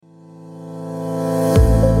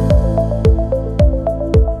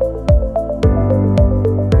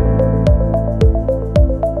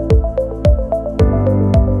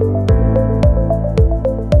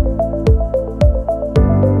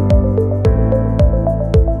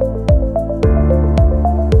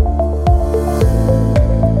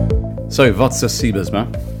So, Watse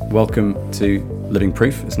Sybesma, welcome to Living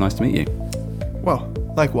Proof. It's nice to meet you. Well,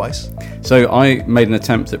 likewise. So, I made an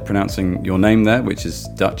attempt at pronouncing your name there, which is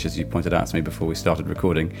Dutch, as you pointed out to me before we started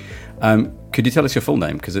recording. Could you tell us your full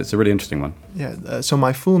name? Because it's a really interesting one. Yeah, so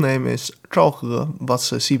my full name is Dr. Zhao-He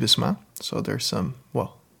Watse Sybesma. So there's some,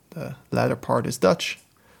 the latter part is Dutch.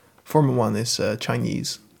 Former one is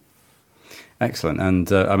Chinese. Excellent. And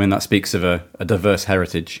that speaks of a diverse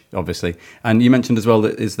heritage, obviously. And you mentioned as well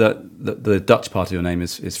that the Dutch part of your name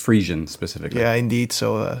is Frisian specifically. Yeah, indeed.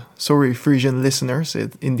 So sorry, Frisian listeners.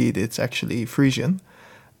 It's actually Frisian,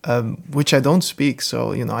 which I don't speak.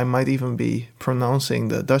 So, I might even be pronouncing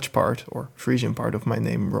the Dutch part or Frisian part of my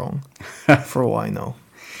name wrong, for all I know.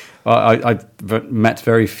 I've met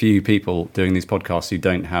very few people doing these podcasts who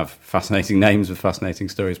don't have fascinating names with fascinating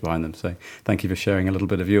stories behind them. So thank you for sharing a little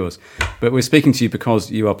bit of yours. But we're speaking to you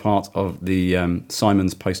because you are part of the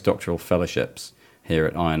Simons Postdoctoral Fellowships here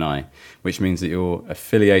at INI, which means that you're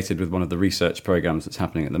affiliated with one of the research programs that's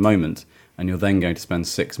happening at the moment, and you're then going to spend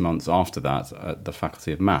 6 months after that at the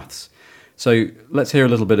Faculty of Maths. So let's hear a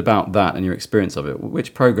little bit about that and your experience of it.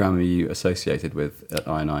 Which program are you associated with at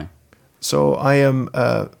INI? So I am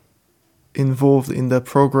involved in the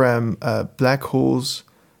program Black Holes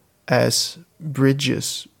as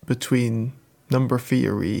Bridges between Number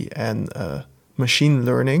Theory and Machine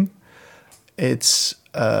Learning. It's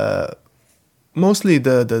mostly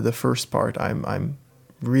the first part I'm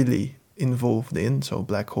really involved in, so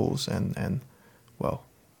black holes and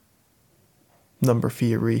number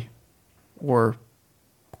theory or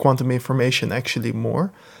quantum information actually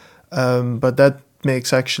more. But that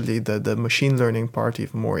makes actually the machine learning part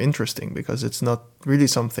even more interesting because it's not really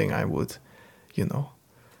something I would,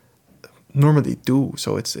 normally do.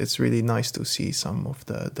 So it's really nice to see some of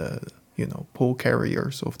the pole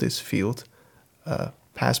carriers of this field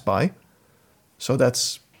pass by. So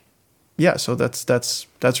that's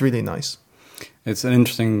really nice. It's an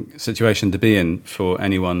interesting situation to be in for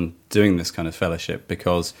anyone doing this kind of fellowship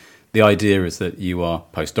because the idea is that you are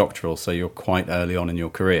postdoctoral, so you're quite early on in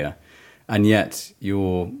your career. And yet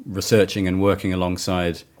you're researching and working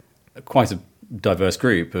alongside quite a diverse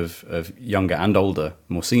group of younger and older,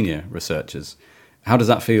 more senior researchers. How does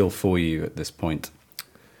that feel for you at this point?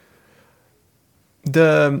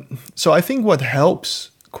 So I think what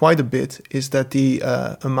helps quite a bit is that the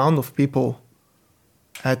amount of people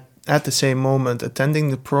at the same moment attending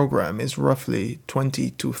the program is roughly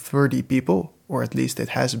 20 to 30 people, or at least it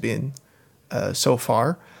has been so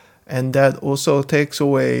far. And that also takes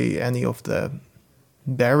away any of the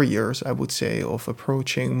barriers, I would say, of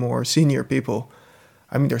approaching more senior people.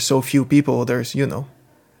 I mean, there's so few people, there's,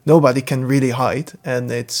 nobody can really hide. And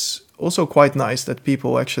it's also quite nice that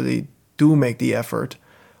people actually do make the effort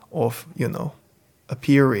of,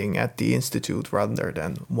 appearing at the institute rather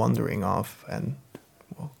than wandering off and,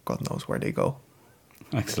 God knows where they go.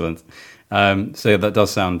 Excellent. So that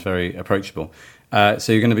does sound very approachable.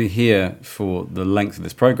 So you're going to be here for the length of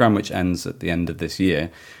this program, which ends at the end of this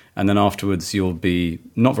year. And then afterwards, you'll be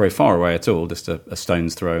not very far away at all, just a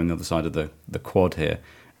stone's throw on the other side of the quad here,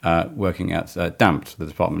 working at DAMPT, the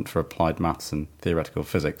Department for Applied Maths and Theoretical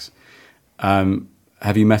Physics.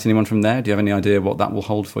 Have you met anyone from there? Do you have any idea what that will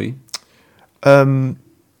hold for you?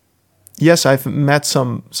 Yes, I've met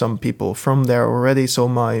some people from there already. So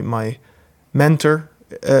my mentor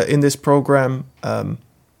in this program,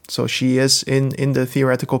 so she is in the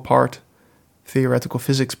theoretical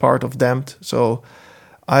physics part of DAMPT. So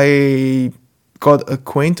I got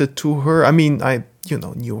acquainted to her. I mean, I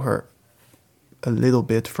knew her a little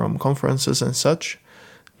bit from conferences and such,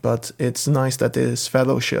 but it's nice that this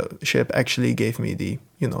fellowship actually gave me the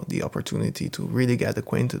opportunity to really get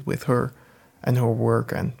acquainted with her and her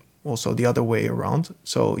work, and also the other way around.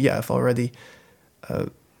 So yeah, I've already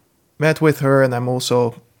met with her, and I'm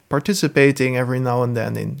also participating every now and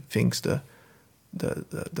then in things the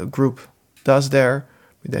group does there.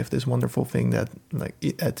 They have this wonderful thing that like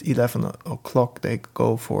at 11 o'clock they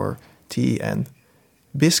go for tea and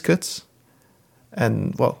biscuits.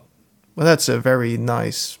 And well, that's a very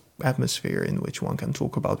nice atmosphere in which one can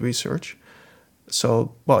talk about research.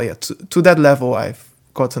 So, to that level I've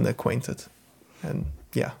gotten acquainted. And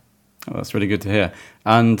yeah. Oh, that's really good to hear.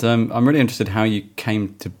 And I'm really interested how you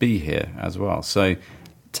came to be here as well. So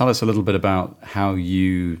tell us a little bit about how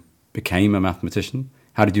you became a mathematician.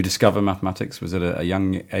 How did you discover mathematics? Was it a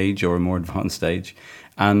young age or a more advanced age?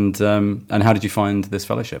 And how did you find this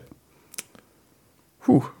fellowship?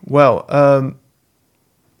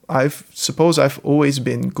 I suppose I've always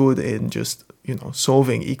been good in just,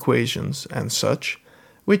 solving equations and such,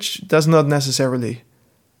 which does not necessarily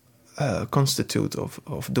constitute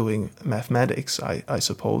of doing mathematics, I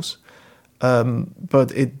suppose.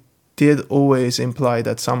 but it did always imply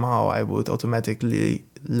that somehow I would automatically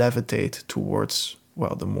levitate towards,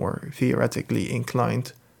 well, the more theoretically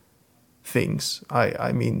inclined things.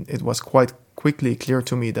 I mean, it was quite quickly clear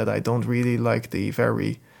to me that I don't really like the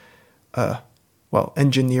very,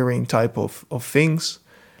 engineering type of things.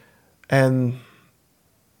 And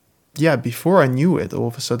yeah, before I knew it, all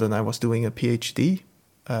of a sudden I was doing a PhD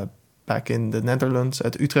back in the Netherlands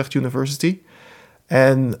at Utrecht University.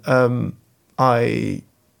 And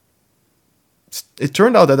it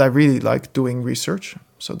turned out that I really liked doing research.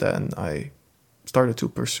 So then I started to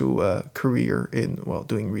pursue a career in,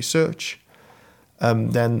 doing research.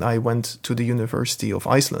 Then I went to the University of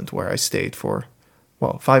Iceland, where I stayed for,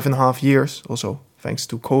 5.5 years, also thanks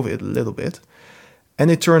to COVID a little bit. And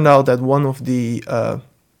it turned out that one of the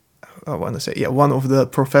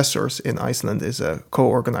professors in Iceland is a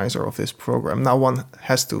co-organizer of this program. Now one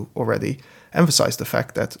has to already emphasize the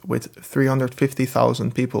fact that with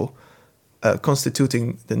 350,000 people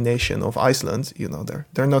constituting the nation of Iceland, there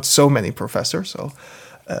are not so many professors. So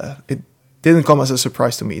it didn't come as a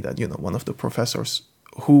surprise to me that, one of the professors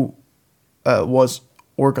who was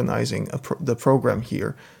organizing the program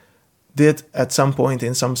here did at some point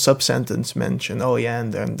in some sub-sentence mention,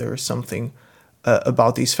 and then there's something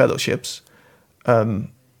about these fellowships.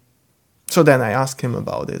 So then I asked him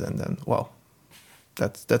about it, and then,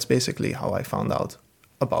 that's basically how I found out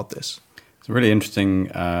about this. It's a really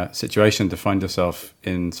interesting situation to find yourself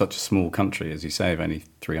in such a small country, as you say, of only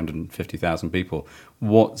 350,000 people.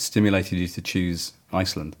 What stimulated you to choose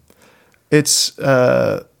Iceland? It's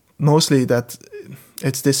mostly that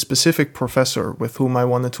it's this specific professor with whom I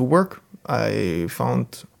wanted to work. I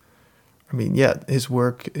found, his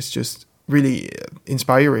work is just really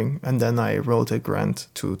inspiring. And then I wrote a grant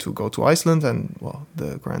to go to Iceland, and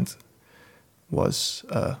the grant was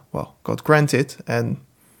got granted. And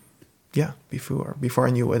yeah, before I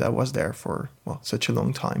knew it, I was there for such a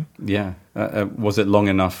long time. Yeah, was it long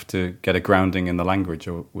enough to get a grounding in the language,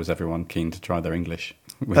 or was everyone keen to try their English?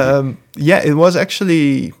 Yeah, it was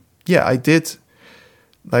actually. Yeah, I did.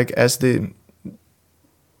 I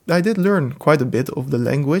did learn quite a bit of the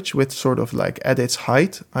language with sort of at its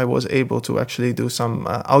height. I was able to actually do some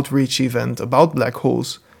outreach event about black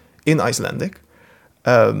holes in Icelandic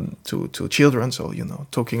to children. So,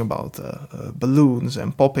 talking about balloons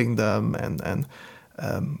and popping them and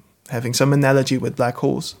having some analogy with black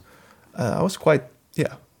holes. I was quite,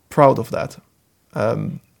 proud of that.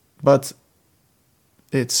 But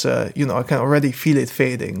it's, I can already feel it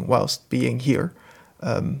fading whilst being here.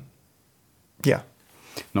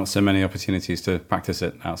 Not so many opportunities to practice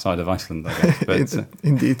it outside of Iceland, I guess. But,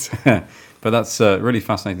 indeed. But that's really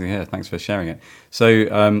fascinating to hear. Thanks for sharing it. So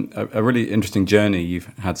a really interesting journey you've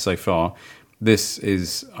had so far. This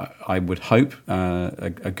is, I would hope,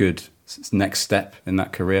 a good next step in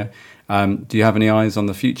that career. Do you have any eyes on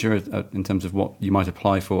the future in terms of what you might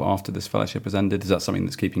apply for after this fellowship has ended? Is that something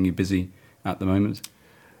that's keeping you busy at the moment?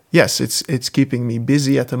 Yes, it's keeping me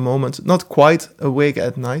busy at the moment. Not quite awake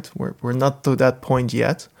at night. We're not to that point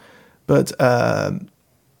yet. But,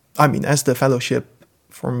 as the fellowship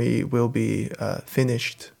for me will be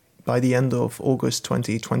finished by the end of August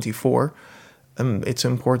 2024, it's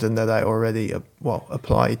important that I already,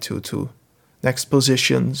 apply to next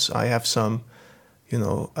positions. I have some,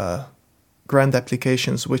 grant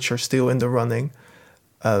applications which are still in the running.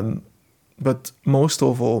 But most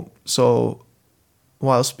of all, so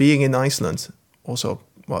whilst being in Iceland, also,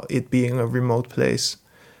 it being a remote place,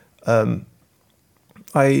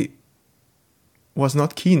 I was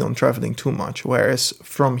not keen on traveling too much. Whereas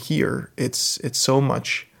from here, it's so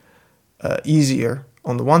much easier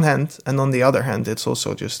on the one hand, and on the other hand, it's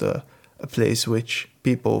also just a place which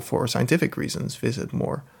people for scientific reasons visit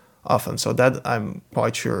more often. So that I'm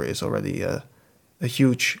quite sure is already a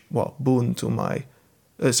huge boon to my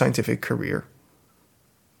scientific career.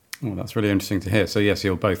 Oh, that's really interesting to hear. So yes,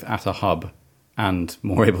 you're both at a hub and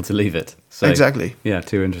more able to leave it. So, exactly. Yeah,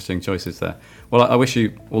 two interesting choices there. Well, I wish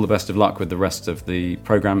you all the best of luck with the rest of the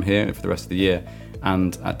programme here for the rest of the year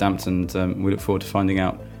and at Dampton. We look forward to finding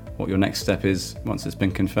out what your next step is once it's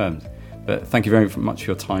been confirmed. But thank you very much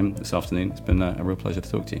for your time this afternoon. It's been a real pleasure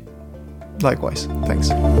to talk to you. Likewise.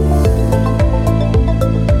 Thanks.